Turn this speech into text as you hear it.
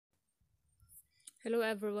Hello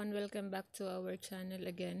everyone, welcome back to our channel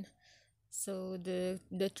again. So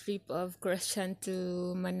the trip of Christian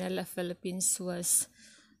to Manila, Philippines was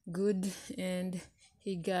good, and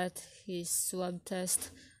he got his swab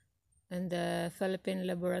test in the Philippine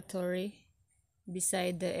laboratory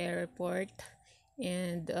beside the airport,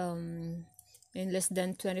 and in less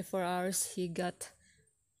than 24 hours he got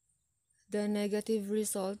the negative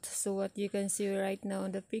result. So what you can see right now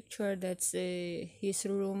in the picture, that's his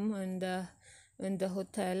room in the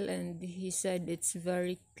hotel, and he said it's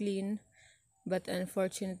very clean, but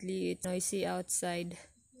unfortunately it's noisy outside.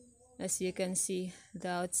 As you can see the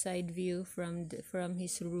outside view from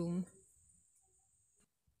his room.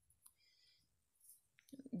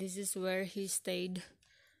 This is where he stayed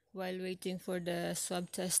while waiting for the swab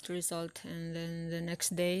test result, and then the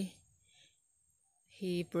next day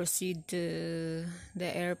he proceeded to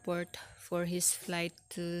the airport for his flight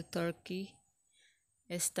to Turkey,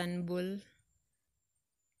 Istanbul,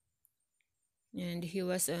 and he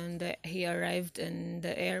arrived in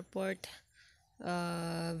the airport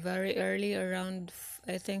very early, around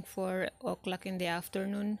I think 4 o'clock in the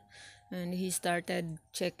afternoon, and he started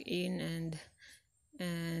check in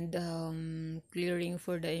and clearing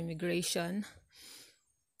for the immigration.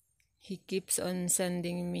 He keeps on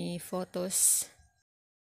sending me photos.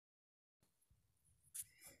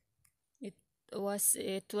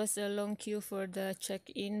 It was a long queue for the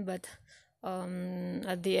check-in, but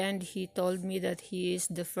at the end he told me that he is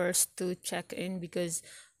the first to check in because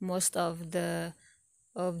most of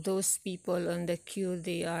those people on the queue,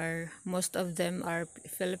 most of them are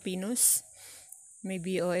Filipinos,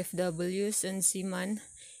 maybe OFWs and seaman,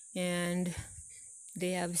 and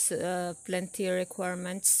they have plenty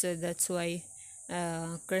requirements. So that's why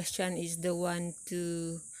Christian is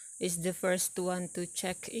the first one to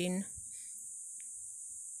check in.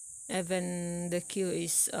 Even the queue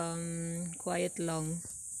is quite long.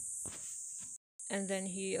 And then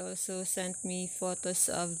he also sent me photos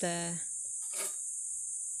of the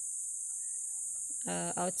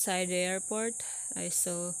outside the airport. I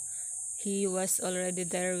saw he was already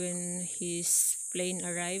there when his plane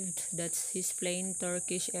arrived. That's his plane,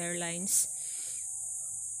 Turkish Airlines.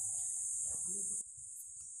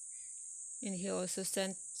 And he also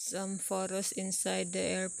sent some photos inside the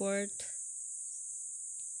airport.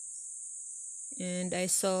 And I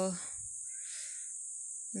saw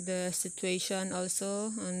the situation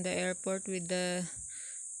also on the airport with this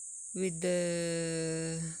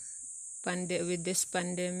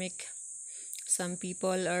pandemic. Some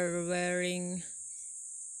people are wearing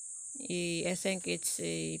I think it's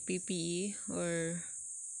a PPE or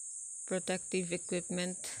protective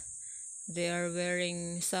equipment.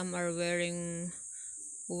 Some are wearing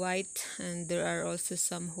white, and there are also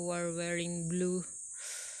some who are wearing blue.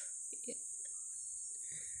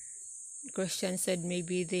 Christian said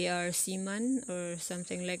maybe they are seamen or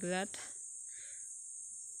something like that.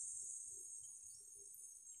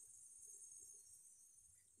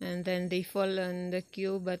 And then they fall on the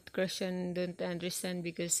queue, but Christian don't understand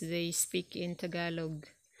because they speak in Tagalog.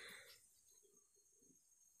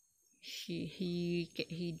 He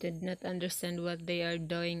did not understand what they are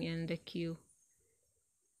doing in the queue.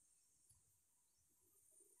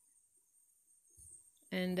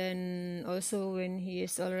 And then also when he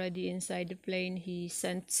is already inside the plane, he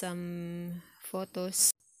sent some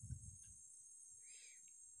photos.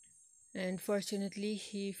 And fortunately,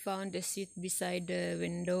 he found a seat beside the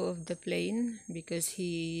window of the plane because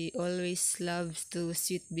he always loves to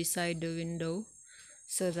sit beside the window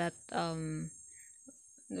so that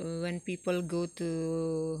when people go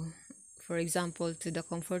to, for example, to the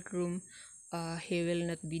comfort room, he will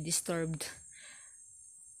not be disturbed.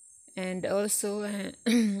 And also,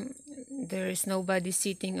 there is nobody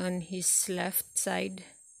sitting on his left side.